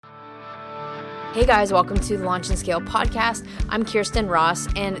Hey guys, welcome to the Launch and Scale podcast. I'm Kirsten Ross,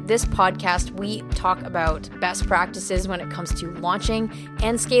 and this podcast, we talk about best practices when it comes to launching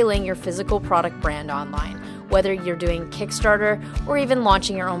and scaling your physical product brand online. Whether you're doing Kickstarter or even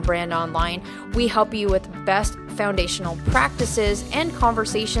launching your own brand online, we help you with best foundational practices and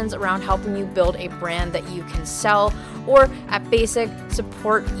conversations around helping you build a brand that you can sell, or at basic,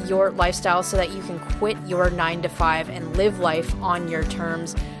 support your lifestyle so that you can quit your 9-to-5 and live life on your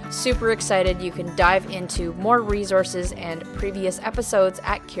terms. Super excited. You can dive into more resources and previous episodes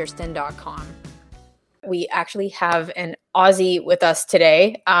at kirsten.com. We actually have an Aussie with us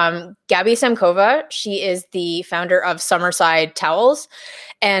today, Gabby Semkova. She is the founder of Summerside Towels.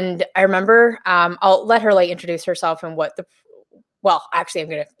 And I remember, I'll let her introduce herself and actually I'm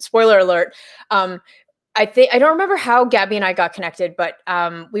going to, spoiler alert. I don't remember how Gabby and I got connected, but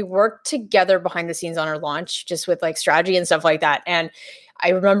we worked together behind the scenes on her launch, just with strategy and stuff like that. And I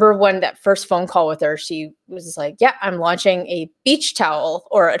remember when that first phone call with her, she was just like, yeah, I'm launching a beach towel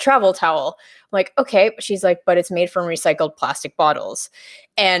or a travel towel. I'm like, okay. She's like, but it's made from recycled plastic bottles.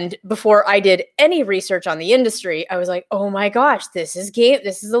 And before I did any research on the industry, I was like, oh my gosh, this is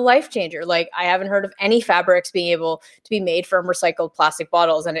a life changer. I haven't heard of any fabrics being able to be made from recycled plastic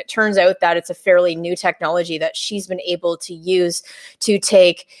bottles. And it turns out that it's a fairly new technology that she's been able to use to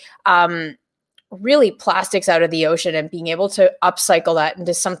take, really plastics out of the ocean and being able to upcycle that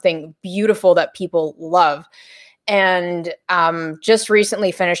into something beautiful that people love. And just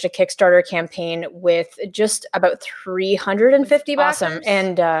recently finished a Kickstarter campaign with just about 350 backers. Awesome.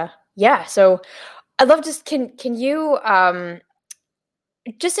 And so I'd love can you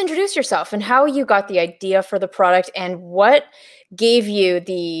just introduce yourself and how you got the idea for the product and what gave you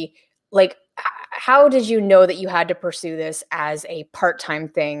the how did you know that you had to pursue this as a part-time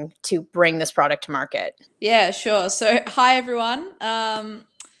thing to bring this product to market? Yeah, sure. So hi, everyone. I'm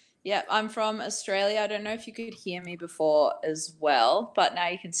from Australia. I don't know if you could hear me before as well, but now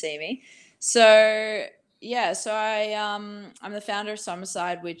you can see me. So I'm the founder of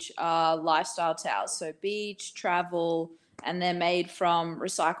Summerside, which are lifestyle towels. So beach, travel, and they're made from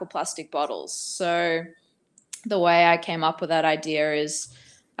recycled plastic bottles. So the way I came up with that idea is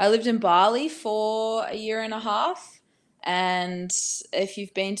I lived in Bali for a year and a half. And if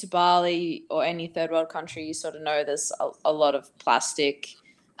you've been to Bali or any third world country, you sort of know there's a lot of plastic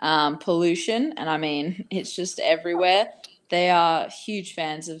pollution. And I mean, it's just everywhere. They are huge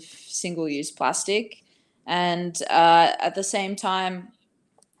fans of single-use plastic. And at the same time,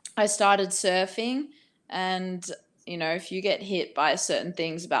 I started surfing. And, if you get hit by certain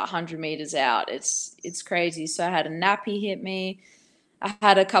things about 100 meters out, it's crazy. So I had a nappy hit me. I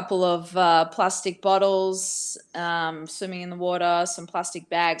had a couple of plastic bottles swimming in the water, some plastic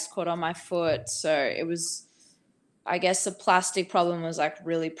bags caught on my foot. So it was, I guess the plastic problem was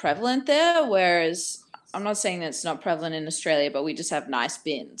really prevalent there, whereas I'm not saying that it's not prevalent in Australia, but we just have nice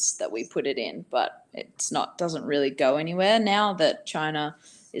bins that we put it in, but doesn't really go anywhere now that China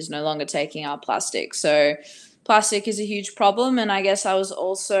is no longer taking our plastic. So plastic is a huge problem, and I guess I was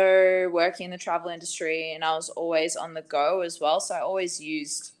also working in the travel industry and I was always on the go as well. So I always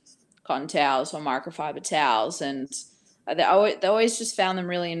used cotton towels or microfiber towels, and they always just found them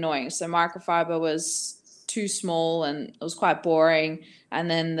really annoying. So microfiber was too small and it was quite boring. And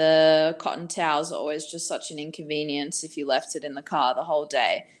then the cotton towels are always just such an inconvenience if you left it in the car the whole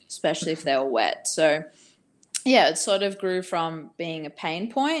day, especially if they were wet. So yeah, it sort of grew from being a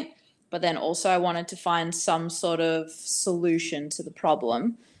pain point, but then also I wanted to find some sort of solution to the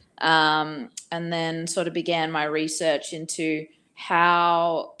problem. And then sort of began my research into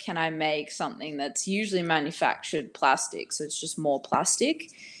how can I make something that's usually manufactured plastic, so it's just more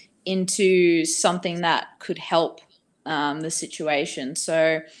plastic, into something that could help the situation.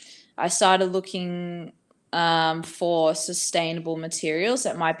 So I started looking for sustainable materials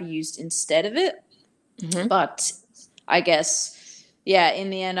that might be used instead of it. Mm-hmm. But I guess, in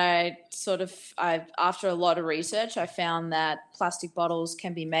the end, after a lot of research, I found that plastic bottles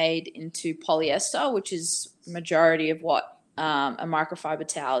can be made into polyester, which is the majority of what a microfiber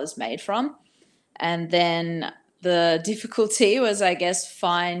towel is made from. And then the difficulty was, I guess,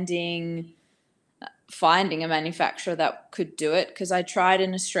 finding a manufacturer that could do it, because I tried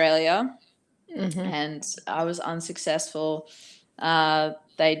in Australia, mm-hmm. and I was unsuccessful.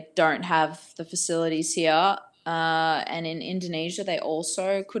 They don't have the facilities here. And in Indonesia, they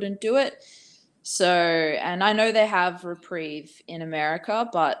also couldn't do it. So, and I know they have Repreve in America,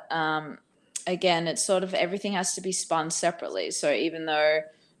 but again, it's sort of everything has to be spun separately. So even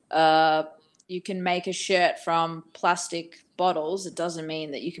though you can make a shirt from plastic bottles, it doesn't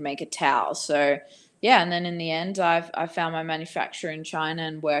mean that you can make a towel. So yeah, and then in the end, I found my manufacturer in China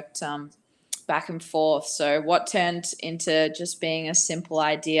and worked back and forth. So what turned into just being a simple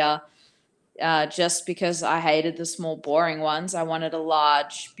idea, just because I hated the small, boring ones. I wanted a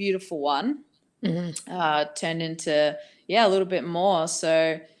large, beautiful one. Turned into, a little bit more.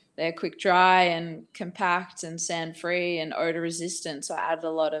 So they're quick dry and compact and sand free and odor resistant. So I added a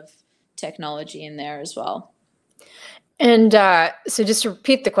lot of technology in there as well. And so just to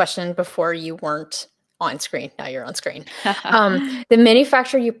repeat the question before, you weren't on screen. Now you're on screen. The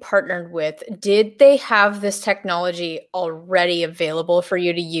manufacturer you partnered with, did they have this technology already available for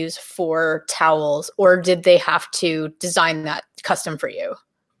you to use for towels, or did they have to design that custom for you?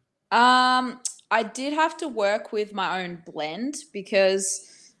 I did have to work with my own blend because,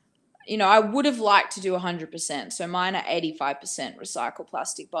 I would have liked to do 100%. So mine are 85% recycled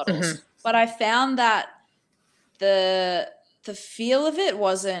plastic bottles. But I found that the feel of it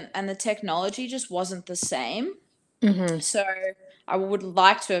wasn't, and the technology just wasn't the same. So I would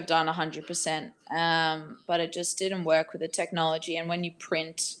like to have done 100%, but it just didn't work with the technology. And when you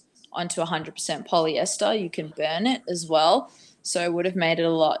print onto 100% polyester, you can burn it as well. So it would have made it a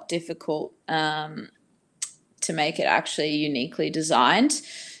lot difficult to make it actually uniquely designed.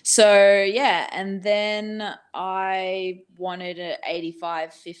 So and then I wanted an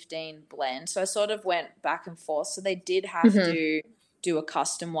 85-15 blend. So I sort of went back and forth. So they did have to do a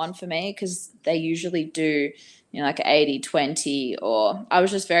custom one for me because they usually do, like 80-20, or I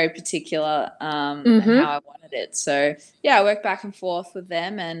was just very particular in how I wanted it. So I worked back and forth with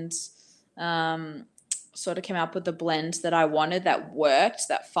them and sort of came up with the blend that I wanted that worked,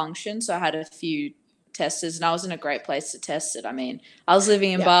 that functioned. So I had a few testers and I was in a great place to test it. I mean, I was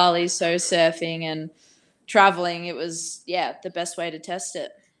living in Bali, so surfing and traveling, it was the best way to test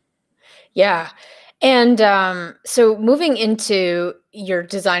it. And so moving into your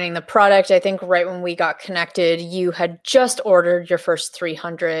designing the product, I think right when we got connected, you had just ordered your first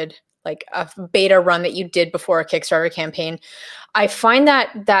 300, like a beta run that you did before a Kickstarter campaign. I find that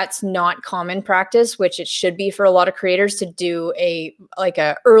that's not common practice, which it should be for a lot of creators, to do a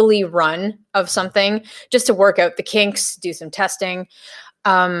early run of something just to work out the kinks, do some testing.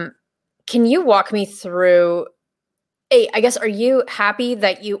 Can you walk me through, I guess, are you happy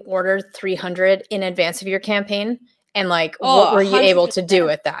that you ordered 300 in advance of your campaign? And what were you 100%. Able to do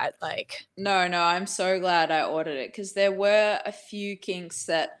with that? No, I'm so glad I ordered it because there were a few kinks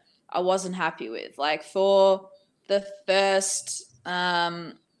that I wasn't happy with. Like for the first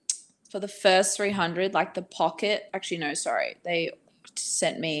 300, like the pocket, actually, no, sorry. They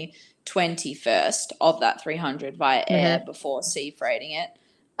sent me 20 first of that 300 via air before sea freighting it,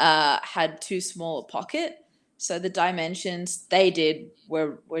 had too small a pocket. So the dimensions they did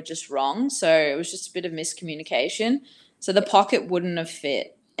were just wrong. So it was just a bit of miscommunication. So the pocket wouldn't have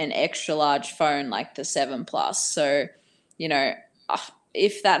fit an extra large phone like the 7 Plus. So,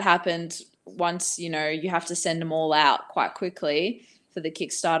 if that happened once, you have to send them all out quite quickly for the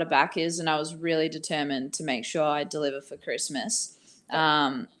Kickstarter backers. And I was really determined to make sure I deliver for Christmas.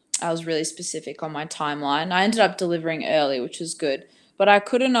 I was really specific on my timeline. I ended up delivering early, which was good, but I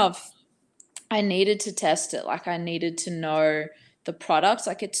needed to test it. Like I needed to know the products.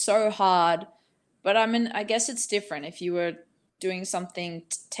 Like it's so hard, but I guess it's different. If you were doing something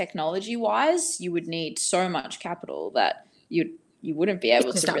technology wise, you would need so much capital that you wouldn't be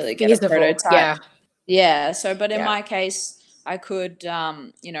able to really get a prototype. So, but in my case, I could,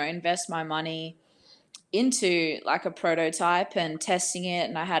 invest my money into like a prototype and testing it.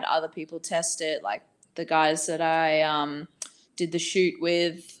 And I had other people test it, like the guys that I did the shoot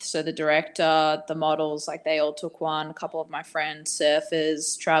with. So the director, the models, like they all took one, a couple of my friends,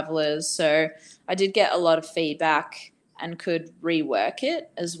 surfers, travelers. So I did get a lot of feedback and could rework it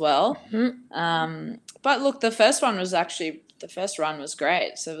as well. But look, the first run was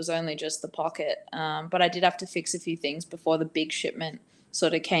great. So it was only just the pocket. But I did have to fix a few things before the big shipment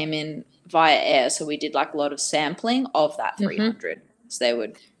sort of came in via air. So we did like a lot of sampling of that 300. So they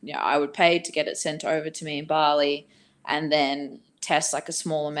would, I would pay to get it sent over to me in Bali and then test like a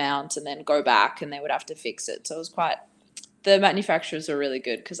small amount and then go back and they would have to fix it. So it was the manufacturers are really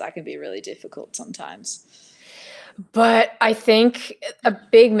good because I can be really difficult sometimes. But I think a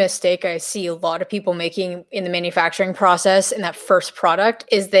big mistake I see a lot of people making in the manufacturing process in that first product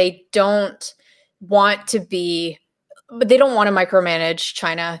is they don't want to micromanage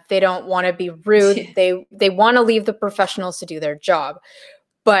China. They don't want to be rude. They want to leave the professionals to do their job.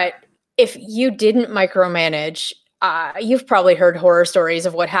 But if you didn't micromanage, you've probably heard horror stories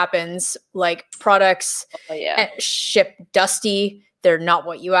of what happens, like products ship dusty. They're not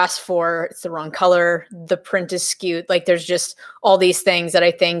what you asked for. It's the wrong color. The print is skewed. Like there's just all these things that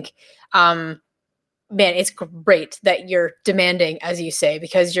I think man, it's great that you're demanding, as you say,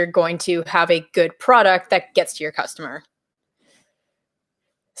 because you're going to have a good product that gets to your customer.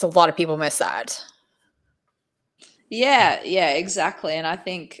 So a lot of people miss that. Yeah, exactly. And I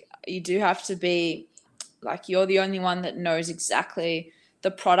think you do have to be like, you're the only one that knows exactly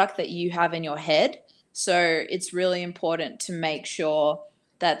the product that you have in your head. So it's really important to make sure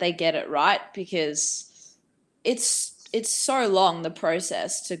that they get it right, because it's so long, the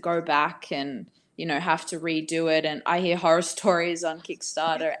process to go back and, have to redo it. And I hear horror stories on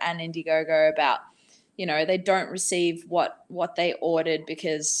Kickstarter and Indiegogo about, they don't receive what they ordered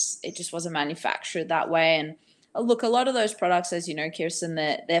because it just wasn't manufactured that way. And look, a lot of those products, as you know, Kirsten,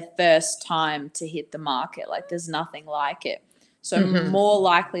 they're their first time to hit the market. Like, there's nothing like it. So more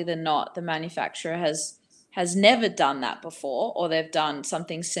likely than not, the manufacturer has never done that before, or they've done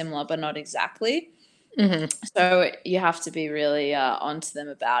something similar but not exactly. So you have to be really onto them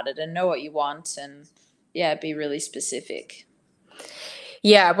about it and know what you want, and be really specific.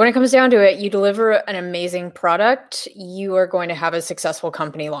 Yeah, when it comes down to it, you deliver an amazing product, you are going to have a successful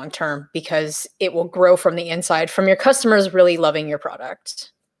company long term, because it will grow from the inside, from your customers really loving your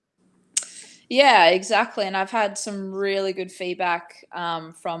product. Yeah, exactly. And I've had some really good feedback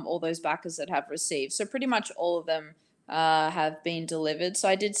from all those backers that have received. So pretty much all of them have been delivered. So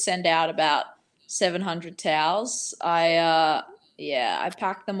I did send out about 700 towels. I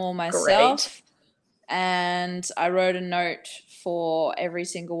packed them all myself. Great. And I wrote a note for every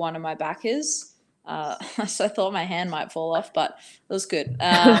single one of my backers. So I thought my hand might fall off, but it was good.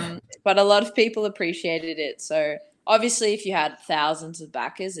 But a lot of people appreciated it. So obviously, if you had thousands of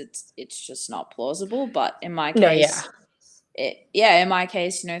backers, it's just not plausible. But in my case, it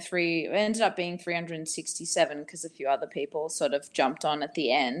ended up being 367 because a few other people sort of jumped on at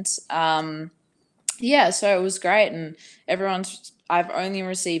the end. So it was great, and I've only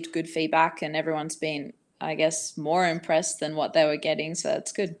received good feedback, and everyone's been, I guess, more impressed than what they were getting. So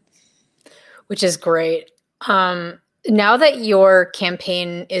that's good. Which is great. Now that your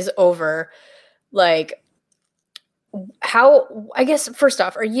campaign is over, like, how, I guess, first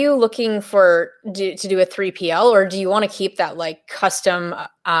off, are you looking to do a 3PL, or do you want to keep that like custom,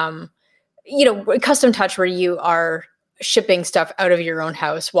 custom touch where you are shipping stuff out of your own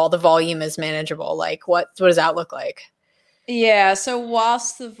house while the volume is manageable? Like, what does that look like? Yeah, so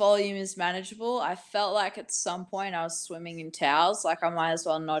whilst the volume is manageable, I felt like at some point I was swimming in towels. Like, I might as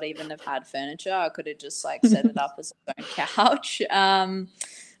well not even have had furniture. I could have just like set it up as its own couch.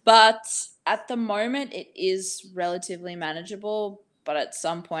 But at the moment it is relatively manageable. But at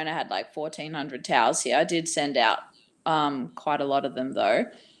some point I had like 1,400 towels here. I did send out quite a lot of them though.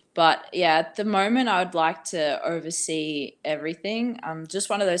 But yeah, at the moment I would like to oversee everything. I'm just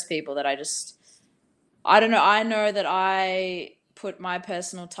one of those people that I don't know. I know that I put my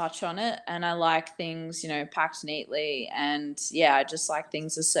personal touch on it, and I like things, packed neatly, and I just like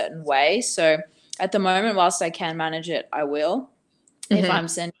things a certain way. So at the moment, whilst I can manage it, I will. If I'm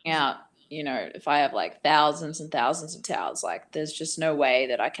sending out, if I have like thousands and thousands of towels, like, there's just no way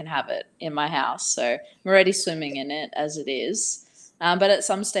that I can have it in my house. So I'm already swimming in it as it is. But at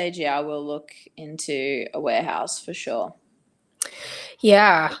some stage, I will look into a warehouse for sure.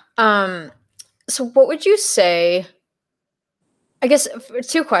 Yeah. So what would you say, I guess,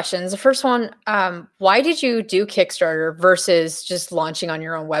 two questions. The first one, why did you do Kickstarter versus just launching on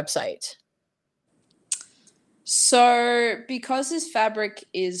your own website? So because this fabric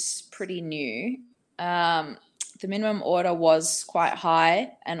is pretty new, the minimum order was quite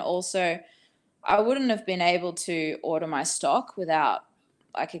high. And also I wouldn't have been able to order my stock without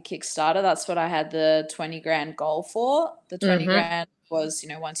like a Kickstarter. That's what I had the 20 grand goal for. The 20 grand was,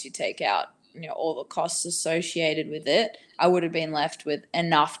 once you take out all the costs associated with it, I would have been left with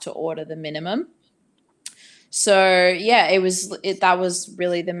enough to order the minimum. So that was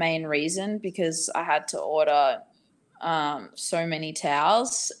really the main reason, because I had to order so many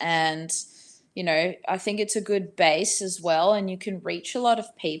towels. And I think it's a good base as well, and you can reach a lot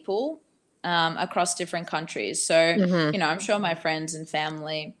of people across different countries. So I'm sure my friends and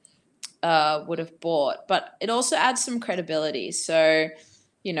family would have bought, but it also adds some credibility. So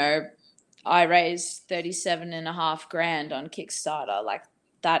I raised 37.5 grand on Kickstarter. Like,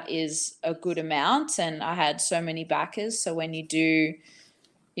 that is a good amount. And I had so many backers. So when you do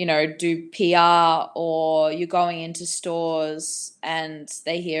PR, or you're going into stores and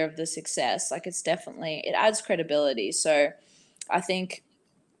they hear of the success, like, it adds credibility. So I think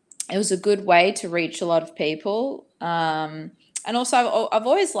it was a good way to reach a lot of people. And also I've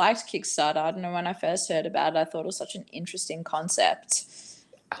always liked Kickstarter. I don't know, when I first heard about it, I thought it was such an interesting concept.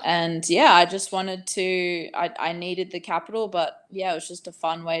 And yeah, I just wanted to, I needed the capital, but yeah, it was just a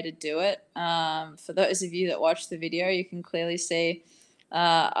fun way to do it. For those of you that watch the video, you can clearly see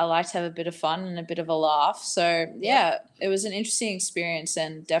I like to have a bit of fun and a bit of a laugh. So yeah, it was an interesting experience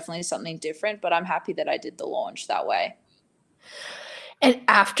and definitely something different, but I'm happy that I did the launch that way. And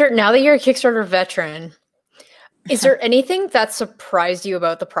now that you're a Kickstarter veteran, is there anything that surprised you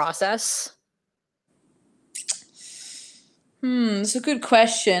about the process? It's a good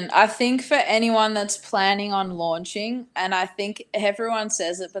question. I think for anyone that's planning on launching, and I think everyone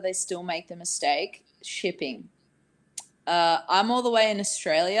says it, but they still make the mistake, shipping. I'm all the way in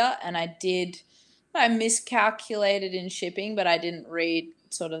Australia, and I miscalculated in shipping, but I didn't read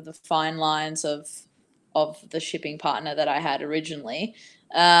sort of the fine lines of the shipping partner that I had originally.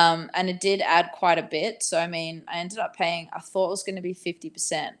 And it did add quite a bit. So, I mean, I ended up paying, I thought it was going to be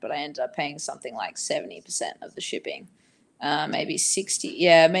 50%, but I ended up paying something like 70% of the shipping. Maybe 60,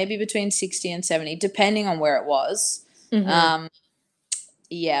 yeah, maybe between 60 and 70, depending on where it was.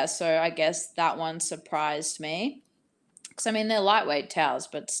 Yeah, so I guess that one surprised me. Because, I mean, they're lightweight towels,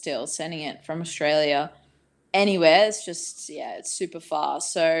 but still sending it from Australia anywhere, it's just, yeah, it's super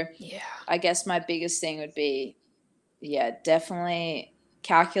fast. So Yeah. I guess my biggest thing would be, yeah, definitely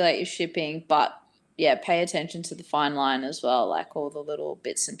calculate your shipping, but yeah, pay attention to the fine line as well, like all the little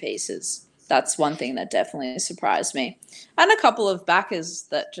bits and pieces. That's one thing that definitely surprised me. And a couple of backers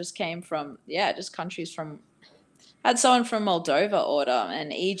that just came from, yeah, just countries from, I had someone from Moldova order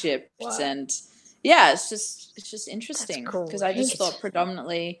and Egypt. What? And yeah, it's just interesting That's because I just great. thought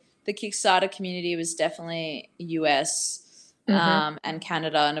predominantly the Kickstarter community was definitely US and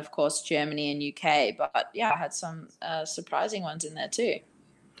Canada and of course Germany and UK. But yeah, I had some surprising ones in there too.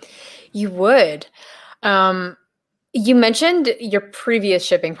 You would. You mentioned your previous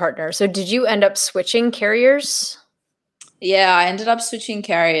shipping partner. So did you end up switching carriers? Yeah, I ended up switching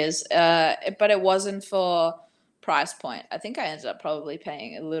carriers, but it wasn't for price point. I think I ended up probably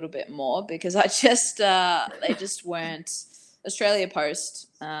paying a little bit more because I just they just weren't Australia Post.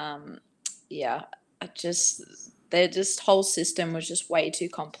 Yeah, their just whole system was just way too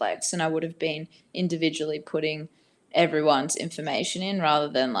complex, and I would have been individually putting everyone's information in rather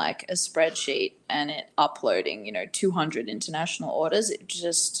than like a spreadsheet and it uploading 200 international orders.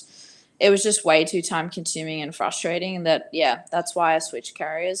 It was just way too time consuming and frustrating. And that's why I switched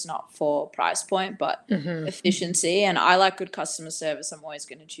carriers, not for price point but efficiency. And I like good customer service. I'm always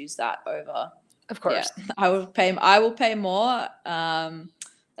going to choose that over, of course. I will pay more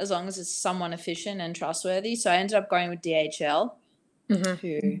as long as it's someone efficient and trustworthy. So I ended up going with DHL,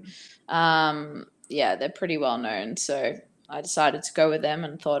 who they're pretty well known. So I decided to go with them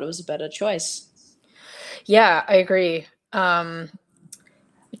and thought it was a better choice. Yeah, I agree.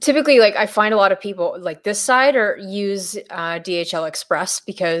 Typically, like I find a lot of people like this side or use DHL Express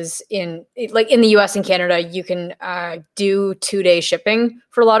because in the US and Canada, you can do 2-day shipping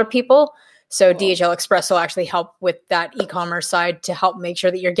for a lot of people. So cool. DHL Express will actually help with that e-commerce side to help make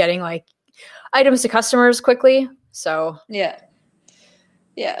sure that you're getting like items to customers quickly. So yeah,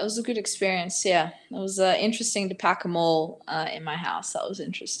 it was a good experience. Yeah, it was interesting to pack them all in my house. That was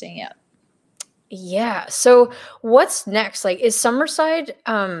interesting. Yeah. Yeah. So what's next? Like, is Summerside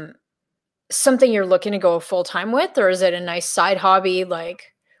something you're looking to go full time with, or is it a nice side hobby?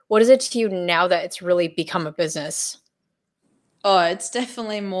 Like, what is it to you now that it's really become a business? Oh, it's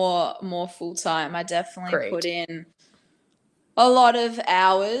definitely more full time. I definitely put in a lot of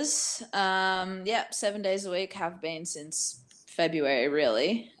hours. 7 days a week, have been since February,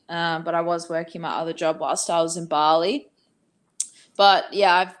 really. But I was working my other job whilst I was in Bali. But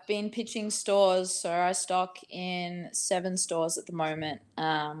yeah, I've been pitching stores. So I stock in 7 stores at the moment,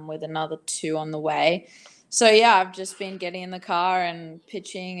 with another 2 on the way. So yeah, I've just been getting in the car and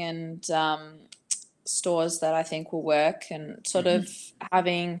pitching and stores that I think will work and sort of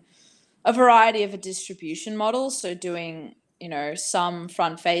having a variety of a distribution model. So doing, some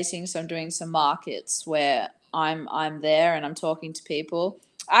front facing. So I'm doing some markets where I'm there and I'm talking to people.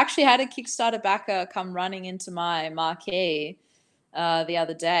 I actually had a Kickstarter backer come running into my marquee the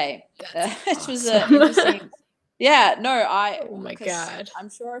other day, which was interesting. Yeah, no, oh my God. I'm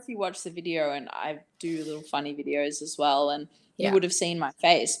sure if you watch the video, and I do little funny videos as well, and you would have seen my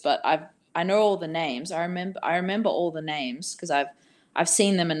face, but I know all the names. I remember all the names because I've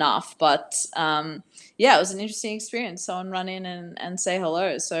seen them enough. But it was an interesting experience. Someone run in and say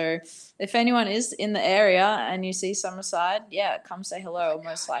hello. So if anyone is in the area and you see Summerside, come say hello.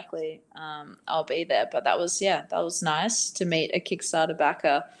 Most likely I'll be there. But that was nice to meet a Kickstarter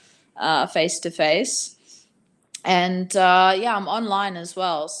backer face to face. And I'm online as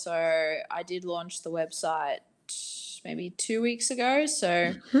well. So I did launch the website maybe 2 weeks ago.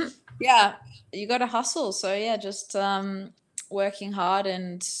 So Mhm. yeah, you got to hustle. So yeah, just working hard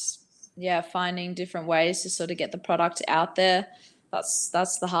and yeah, finding different ways to sort of get the product out there. That's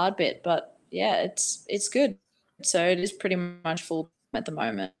the hard bit, but yeah, it's good. So it is pretty much full at the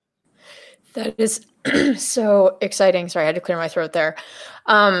moment. That is so exciting. Sorry, I had to clear my throat there.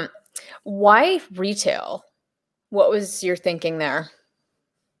 Um, why retail? What was your thinking there?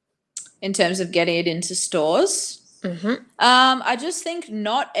 In terms of getting it into stores. Mm-hmm. I just think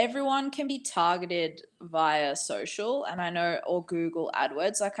not everyone can be targeted via social, and I know, or Google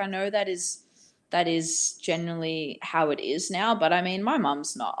AdWords. Like I know that is generally how it is now. But I mean, my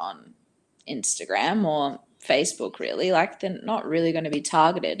mum's not on Instagram or Facebook really. Like they're not really going to be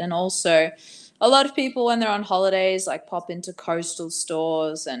targeted. And also, a lot of people when they're on holidays like pop into coastal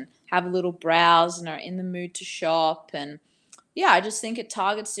stores and have a little browse and are in the mood to shop. And yeah, I just think it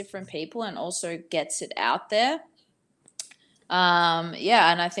targets different people and also gets it out there.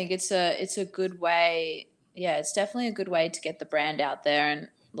 Yeah, and I think it's a good way. Yeah, it's definitely a good way to get the brand out there. And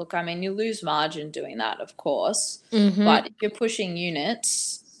look, I mean, you lose margin doing that, of course, Mm-hmm. but if you're pushing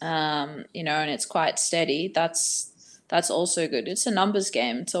units, and it's quite steady, that's also good. It's a numbers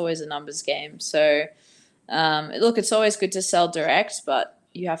game. It's always a numbers game. So, look, it's always good to sell direct, but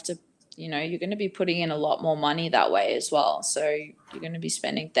you have to, you're going to be putting in a lot more money that way as well. So you're going to be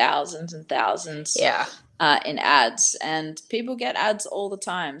spending thousands and thousands Yeah. in ads, and people get ads all the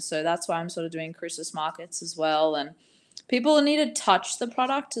time. So that's why I'm sort of doing Christmas markets as well. And people need to touch the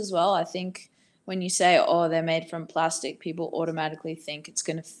product as well. I think when you say, oh, they're made from plastic, people automatically think it's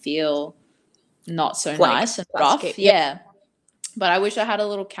going to feel not so Like nice and rough. plastic. Yep. Yeah. But I wish I had a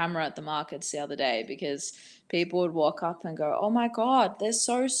little camera at the markets the other day, because people would walk up and go, oh my God, they're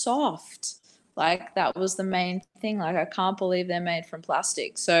so soft. Like that was the main thing. Like, I can't believe they're made from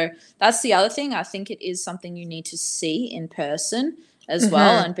plastic. So that's the other thing. I think it is something you need to see in person as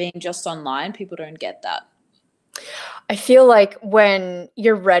well. Mm-hmm. And being just online, people don't get that. I feel like when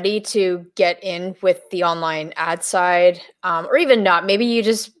you're ready to get in with the online ad side, or even not, maybe you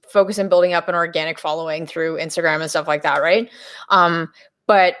just focus on building up an organic following through Instagram and stuff like that, right?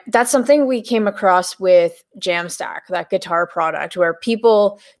 But that's something we came across with Jamstack, that guitar product, where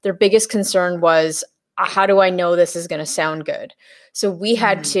people, their biggest concern was, how do I know this is going to sound good? So we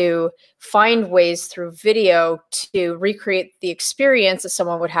had to find ways through video to recreate the experience that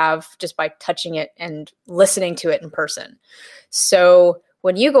someone would have just by touching it and listening to it in person. So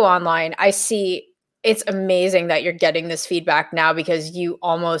when you go online, I see it's amazing that you're getting this feedback now, because you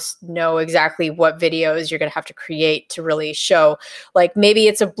almost know exactly what videos you're going to have to create to really show. Like maybe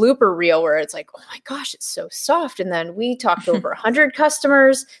it's a blooper reel where it's like, oh my gosh, it's so soft. And then we talked to over 100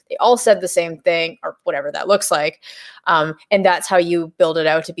 customers. They all said the same thing, or whatever that looks like. And that's how you build it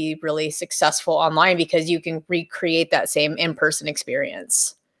out to be really successful online, because you can recreate that same in-person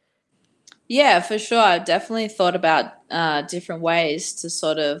experience. Yeah, for sure. I've definitely thought about different ways to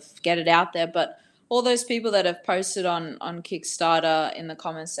sort of get it out there. But all those people that have posted on Kickstarter in the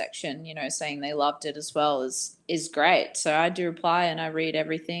comments section, saying they loved it as well is great. So I do reply and I read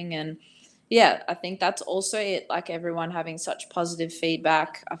everything. And yeah, I think that's also it. Like everyone having such positive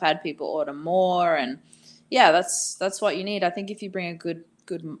feedback. I've had people order more, and yeah, that's what you need. I think if you bring a good,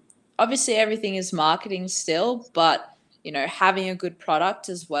 obviously everything is marketing still, but having a good product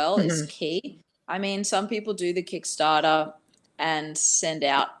as well is key. I mean, some people do the Kickstarter and send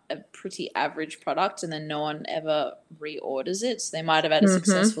out a pretty average product, and then no one ever reorders it. So they might have had a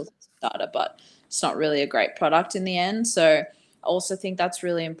successful Kickstarter, but it's not really a great product in the end. So I also think that's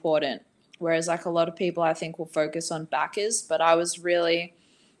really important. Whereas like a lot of people, I think, will focus on backers, but I was really,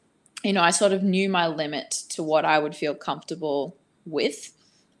 I sort of knew my limit to what I would feel comfortable with.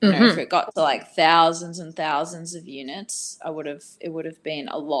 If it got to like thousands and thousands of units, it would have been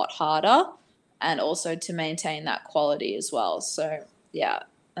a lot harder, and also to maintain that quality as well. So yeah,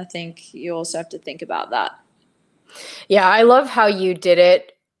 I think you also have to think about that. Yeah, I love how you did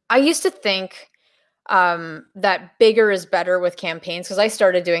it. I used to think that bigger is better with campaigns, because I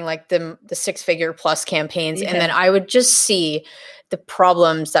started doing like the 6-figure plus campaigns, and then I would just see the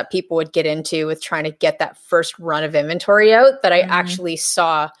problems that people would get into with trying to get that first run of inventory out, that I actually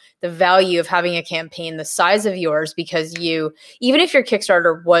saw the value of having a campaign the size of yours, because even if your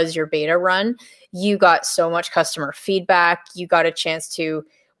Kickstarter was your beta run, you got so much customer feedback, you got a chance to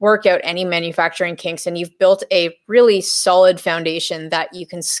work out any manufacturing kinks, and you've built a really solid foundation that you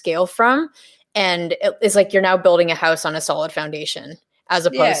can scale from. And it's like you're now building a house on a solid foundation, as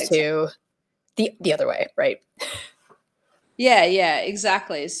opposed to the other way, right? Yeah,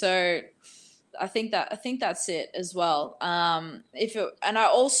 exactly. So I think that's it as well. And I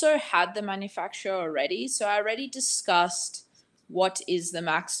also had the manufacturer already, so I already discussed what is the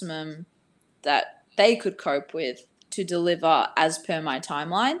maximum that they could cope with to deliver as per my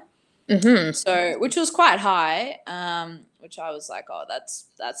timeline. Mm-hmm. So, which was quite high, which I was like, oh,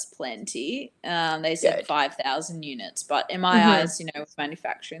 that's plenty. They said Good. 5,000 units, but in my Mm-hmm. eyes, with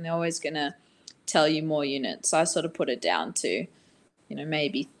manufacturing, they're always gonna tell you more units. So I sort of put it down to,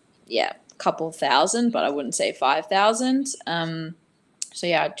 maybe, yeah, a couple of thousand, but I wouldn't say 5,000. So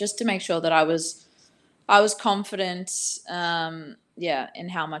yeah, just to make sure that I was confident, in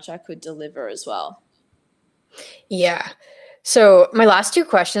how much I could deliver as well. Yeah. So my last two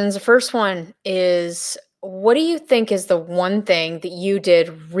questions. The first one is, what do you think is the one thing that you did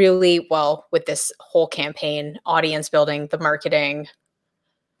really well with this whole campaign, audience building, the marketing?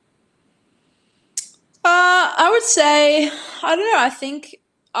 I would say, I don't know. I think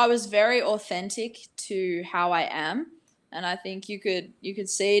I was very authentic to how I am, and I think you could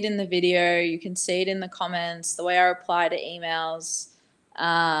see it in the video, you can see it in the comments, the way I reply to emails.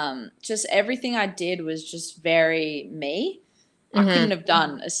 Just everything I did was just very me. I Mm-hmm. couldn't have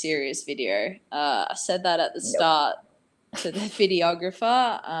done a serious video. I said that at the Nope. start to the videographer.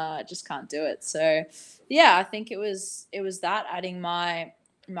 I just can't do it. So, yeah, I think it was that, adding my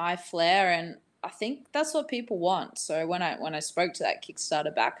flair, and I think that's what people want. So when I spoke to that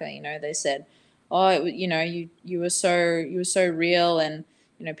Kickstarter backer, they said, "Oh, you were so real, and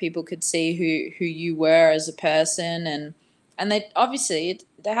people could see who you were as a person, and they obviously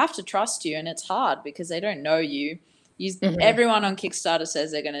they have to trust you, and it's hard because they don't know you. Mm-hmm. Everyone on Kickstarter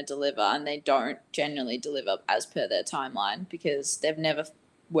says they're going to deliver, and they don't generally deliver as per their timeline because they've never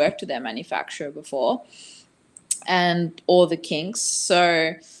worked with their manufacturer before, and or the kinks.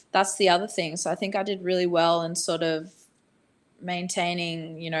 So that's the other thing. So I think I did really well in sort of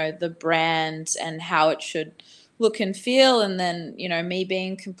maintaining, the brand and how it should look and feel, and then me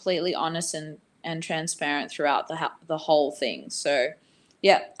being completely honest and transparent throughout the whole thing. So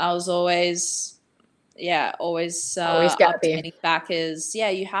yeah, I was always Always gotta be. updating backers. Yeah,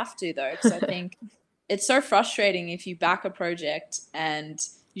 you have to though, because I think it's so frustrating if you back a project and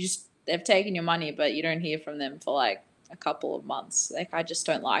they've taken your money, but you don't hear from them for like a couple of months. Like, I just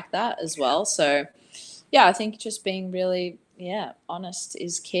don't like that as well. So yeah, I think just being really, honest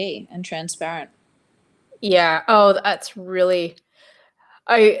is key, and transparent. Yeah. Oh, that's really.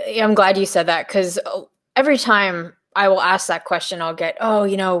 I'm glad you said that, because every time I will ask that question, I'll get, oh,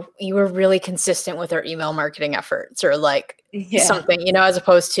 you were really consistent with our email marketing efforts, or like Yeah. something, as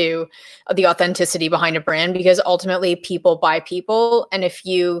opposed to the authenticity behind a brand, because ultimately people buy people. And if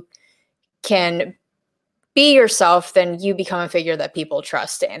you can be yourself, then you become a figure that people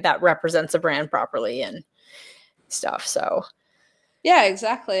trust and that represents a brand properly and stuff. So Yeah,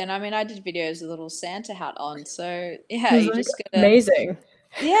 exactly. And I mean, I did videos with a little Santa hat on. So yeah, it's you like just gotta, amazing.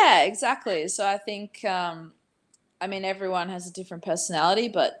 yeah, exactly. So I think, I mean, everyone has a different personality,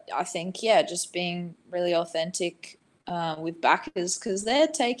 but I think, yeah, just being really authentic with backers, because they're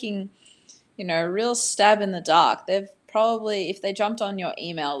taking, a real stab in the dark. They've probably, if they jumped on your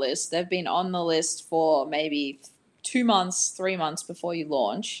email list, they've been on the list for maybe 2 months, 3 months before you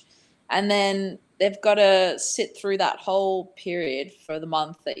launch. And then they've got to sit through that whole period for the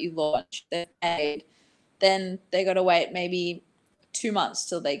month that you launch. They're paid. Then they got to wait maybe 2 months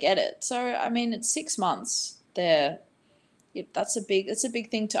till they get it. So, I mean, it's 6 months there. That's a big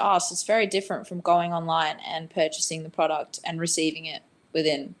thing to ask. It's very different from going online and purchasing the product and receiving it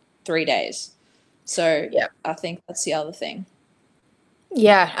within 3 days. So Yeah. I think that's the other thing.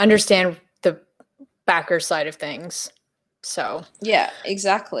 Yeah. Understand the backer side of things. So, Yeah,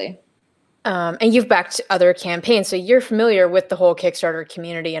 exactly. and you've backed other campaigns, so you're familiar with the whole Kickstarter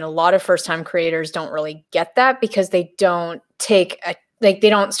community. And a lot of first-time creators don't really get that, because they don't they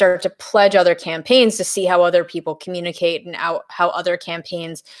don't start to pledge other campaigns to see how other people communicate, and how other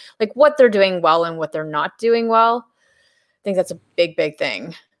campaigns, like what they're doing well and what they're not doing well. I think that's a big, big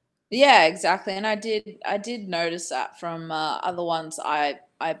thing. Yeah, exactly. And I did notice that from other ones I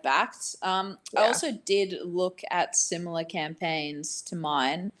backed. I Yeah. also did look at similar campaigns to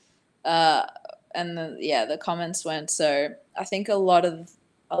mine, uh, and the comments went. So I think a lot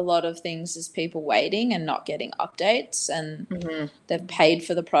of things is people waiting and not getting updates, and Mm-hmm. they've paid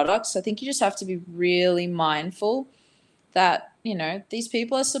for the product. So I think you just have to be really mindful that these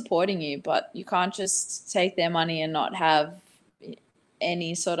people are supporting you, but you can't just take their money and not have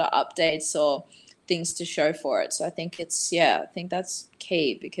any sort of updates or things to show for it. So I think that's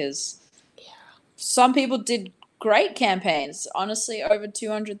key, because some people did great campaigns, honestly, over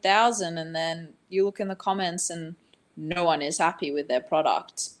 200,000, and then you look in the comments and no one is happy with their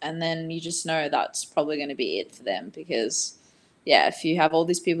product. And then you just know that's probably going to be it for them, because yeah, if you have all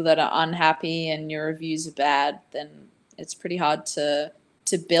these people that are unhappy and your reviews are bad, then it's pretty hard to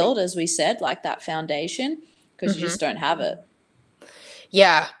build, as we said, like that foundation, because you just don't have it.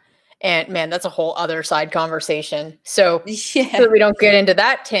 Yeah. And man, that's a whole other side conversation. So, Yeah. so we don't get into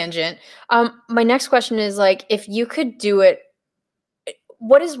that tangent. My next question is like, if you could do it,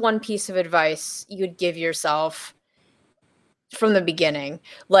 what is one piece of advice you'd give yourself from the beginning?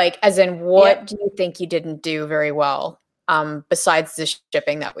 Like, as in, what do you think you didn't do very well, besides the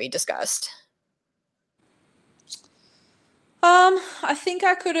shipping that we discussed? I think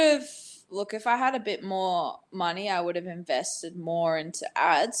I could have, look, if I had a bit more money, I would have invested more into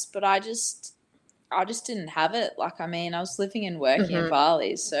ads, but I just didn't have it. Like, I mean, I was living and working in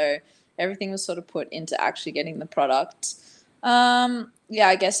Bali, so everything was sort of put into actually getting the product. Yeah,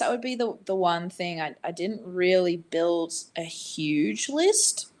 I guess that would be the one thing. I didn't really build a huge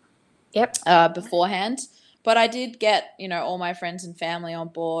list beforehand, but I did get, all my friends and family on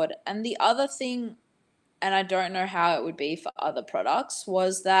board. And the other thing, and I don't know how it would be for other products,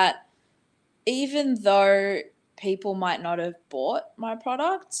 was that even though people might not have bought my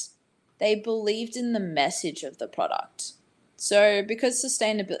product, they believed in the message of the product. So because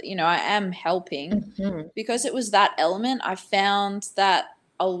sustainability, I am helping, because it was that element, I found that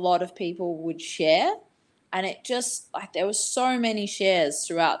a lot of people would share, and it just, like, there was so many shares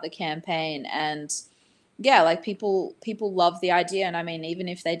throughout the campaign, and yeah, like people love the idea. And I mean, even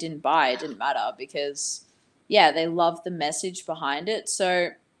if they didn't buy, it didn't matter, because yeah, they love the message behind it. So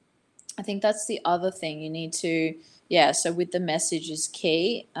I think that's the other thing you need to, so with the message is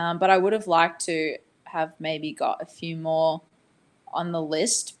key. But I would have liked to have maybe got a few more on the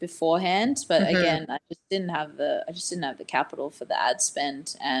list beforehand. But again, I just didn't have the capital for the ad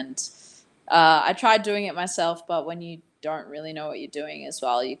spend. And I tried doing it myself, but when you don't really know what you're doing as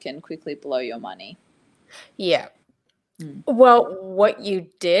well, you can quickly blow your money. Yeah. Well, what you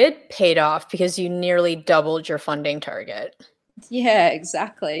did paid off, because you nearly doubled your funding target. Yeah,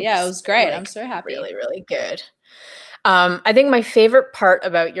 exactly. Yeah, it was great. Like, I'm so happy. Really, really good. I think my favorite part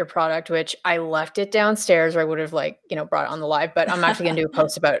about your product, which I left it downstairs, or I would have brought it on the live, but I'm actually going to do a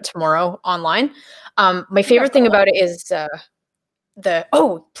post about it tomorrow online. My favorite thing about it is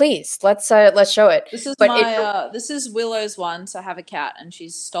please let's show it. This is this is Willow's one. So I have a cat, and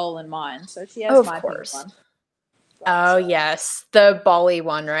she's stolen mine, so she has my pink one. Oh yes, the Bali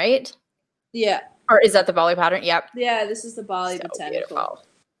one, right? Yeah. Or is that the Bali pattern? Yep. Yeah, this is the Bali Botanical. Beautiful.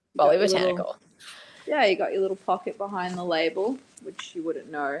 Bali Botanical. You got your little pocket behind the label, which you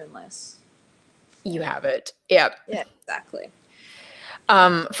wouldn't know unless you have it. Yep. Yeah, exactly.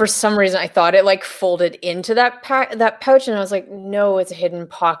 For some reason, I thought it folded into that pouch, and I was like, no, it's a hidden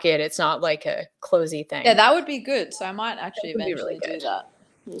pocket. It's not like a closey thing. Yeah, that would be good. So I might actually eventually do that.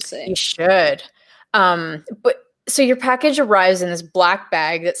 We'll see. You should. But so your package arrives in this black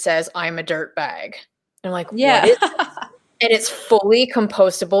bag that says "I'm a dirt bag." And I'm like, yeah. What is this? And it's fully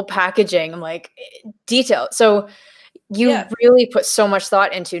compostable packaging. I'm like, detail. So you really put so much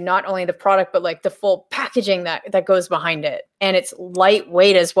thought into not only the product, but the full packaging that goes behind it. And it's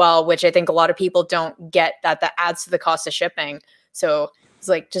lightweight as well, which I think a lot of people don't get, that adds to the cost of shipping. So it's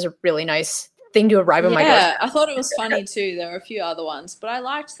just a really nice thing to arrive on my doorstep. Yeah, I thought it was funny too. There were a few other ones, but I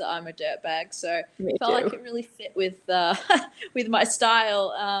liked the I'm a dirt bag, so I felt like it really fit with with my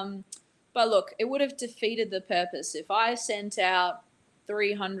style. But look, it would have defeated the purpose if I sent out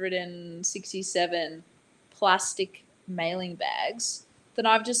 367 plastic mailing bags. Then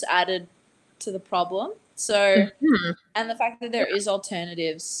I've just added to the problem. So, and the fact that there is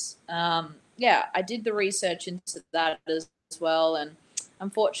alternatives. I did the research into that as well, and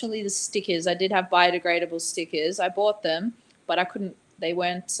unfortunately, the stickers, I did have biodegradable stickers. I bought them, but they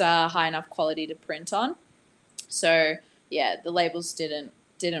weren't high enough quality to print on. So yeah, the labels didn't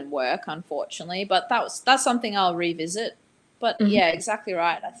work, unfortunately, but that's something I'll revisit. But yeah, exactly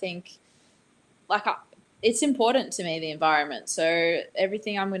right. I think it's important to me, the environment. So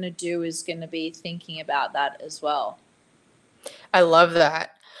everything I'm going to do is going to be thinking about that as well. I love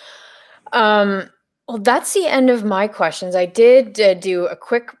that. Well, that's the end of my questions. I did do a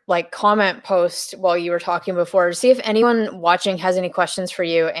quick comment post while you were talking before to see if anyone watching has any questions for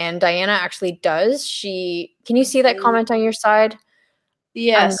you. And Diana actually does. Can you see that comment on your side?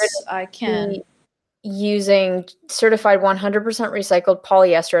 Yes, I can. Using certified 100% recycled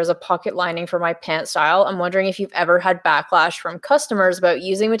polyester as a pocket lining for my pant style. I'm wondering if you've ever had backlash from customers about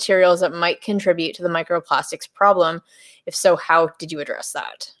using materials that might contribute to the microplastics problem. If so, how did you address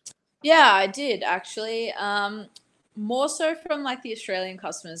that? Yeah, I did actually. More so from the Australian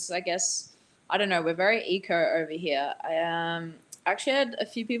customers. I guess I don't know, we're very eco over here. I actually had a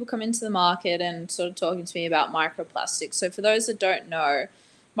few people come into the market and sort of talking to me about microplastics. So for those that don't know,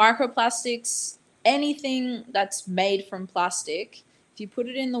 microplastics, anything that's made from plastic, if you put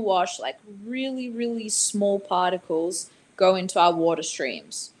it in the wash, like really, really small particles go into our water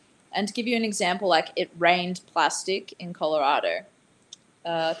streams. And to give you an example, like it rained plastic in Colorado.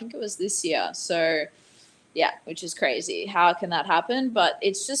 I think it was this year. So yeah, which is crazy. How can that happen? But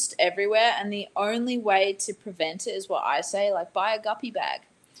it's just everywhere. And the only way to prevent it is what I say, like buy a guppy bag.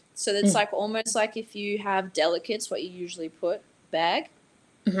 So it's like almost like if you have delicates, what you usually put bag,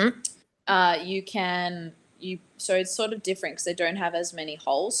 so it's sort of different because they don't have as many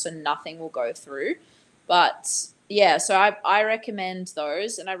holes, so nothing will go through. But yeah, so I recommend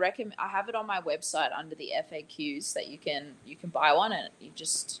those, and I have it on my website under the FAQs that you can buy one, and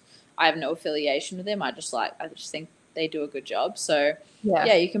I have no affiliation with them. I just think they do a good job. So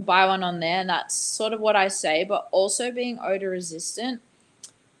yeah, you can buy one on there, and that's sort of what I say. But also being odor resistant,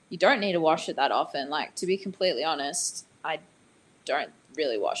 you don't need to wash it that often. Like, to be completely honest, I don't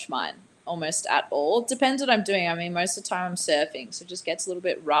really wash mine almost at all. It depends what I'm doing. I mean, most of the time I'm surfing, so it just gets a little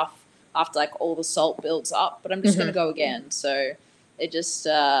bit rough after like all the salt builds up, but I'm just going to go again. So it just,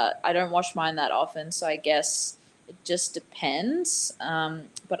 I don't wash mine that often. So I guess it just depends.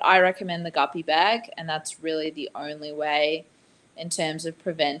 But I recommend the guppy bag, and that's really the only way in terms of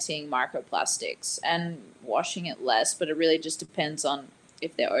preventing microplastics and washing it less. But it really just depends on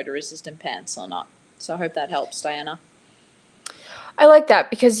if they're odor resistant pants or not. So I hope that helps, Diana. I like that,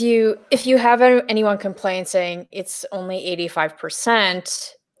 because if you have anyone complain saying it's only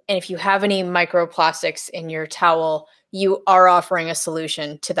 85%, and if you have any microplastics in your towel, you are offering a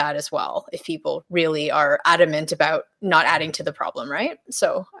solution to that as well, if people really are adamant about not adding to the problem, right?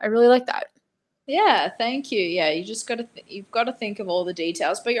 So I really like that. Yeah, thank you. Yeah, you've got to think of all the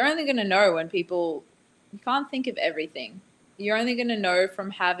details, but you're only going to know when you can't think of everything. You're only going to know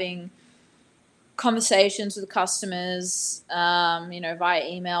from having conversations with customers, via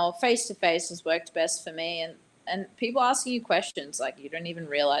email. Face-to-face has worked best for me, and people asking you questions, like you don't even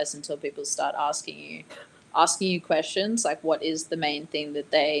realize until people start asking you questions, like what is the main thing that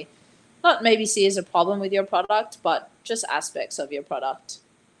they not maybe see as a problem with your product, but just aspects of your product.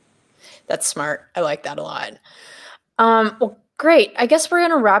 That's smart. I like that a lot. Well, great. I guess we're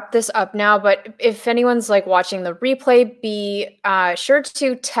going to wrap this up now, but if anyone's like watching the replay, be sure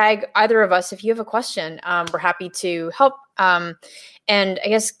to tag either of us if you have a question. We're happy to help. And I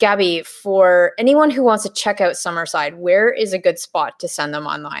guess, Gabby, for anyone who wants to check out Summerside, where is a good spot to send them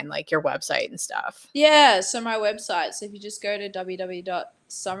online, like your website and stuff? Yeah, so my website. So if you just go to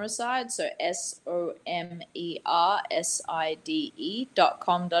www.summerside, so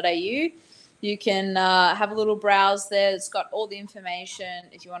SOMERSIDE.com.au, you can have a little browse there. It's got all the information.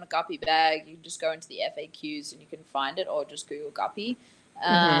 If you want a guppy bag, you can just go into the FAQs and you can find it, or just Google guppy.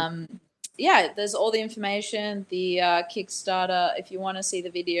 Yeah, there's all the information, the Kickstarter. If you want to see the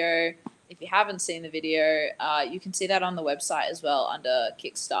video, if you haven't seen the video, you can see that on the website as well under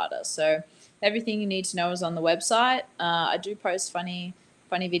Kickstarter. So everything you need to know is on the website. I do post funny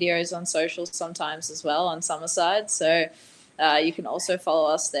videos on social sometimes as well on Summerside. So you can also follow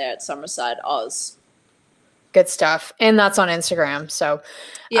us there at Summerside Oz. Good stuff. And that's on Instagram. So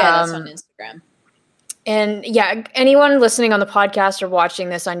yeah, that's on Instagram. And yeah, anyone listening on the podcast or watching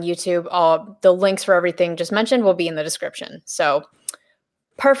this on YouTube, the links for everything just mentioned will be in the description. So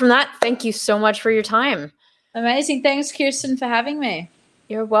apart from that, thank you so much for your time. Amazing. Thanks, Kirsten, for having me.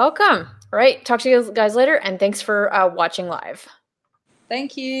 You're welcome. All right. Talk to you guys later. And thanks for watching live.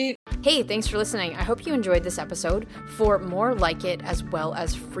 Thank you. Hey, thanks for listening. I hope you enjoyed this episode. For more like it, as well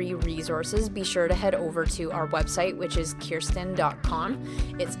as free resources, be sure to head over to our website, which is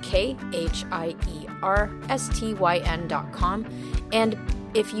Kirstyn.com. It's KHIERSTYN.com. And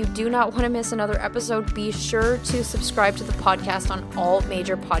if you do not want to miss another episode, be sure to subscribe to the podcast on all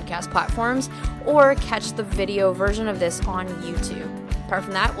major podcast platforms, or catch the video version of this on YouTube. Apart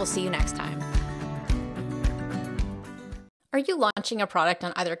from that, we'll see you next time. Are you launching a product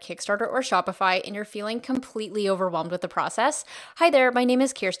on either Kickstarter or Shopify and you're feeling completely overwhelmed with the process? Hi there, my name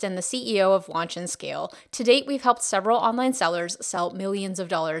is Kirsten, the CEO of Launch and Scale. To date, we've helped several online sellers sell millions of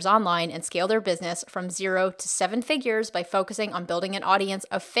dollars online and scale their business from 0 to 7 figures by focusing on building an audience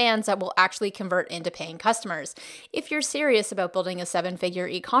of fans that will actually convert into paying customers. If you're serious about building a 7-figure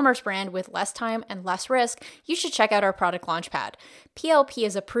e-commerce brand with less time and less risk, you should check out our product Launchpad. PLP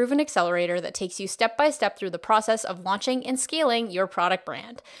is a proven accelerator that takes you step by step through the process of launching and scaling your product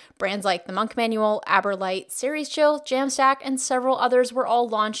brand. Brands like the Monk Manual, AberLite, Series Chill, Jamstack, and several others were all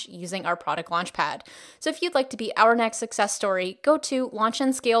launched using our product launchpad. So if you'd like to be our next success story, go to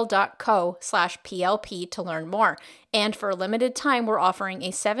launchandscale.co/PLP to learn more. And for a limited time, we're offering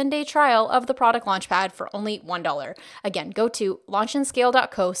a 7-day trial of the product launchpad for only $1. Again, go to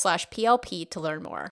launchandscale.co/PLP to learn more.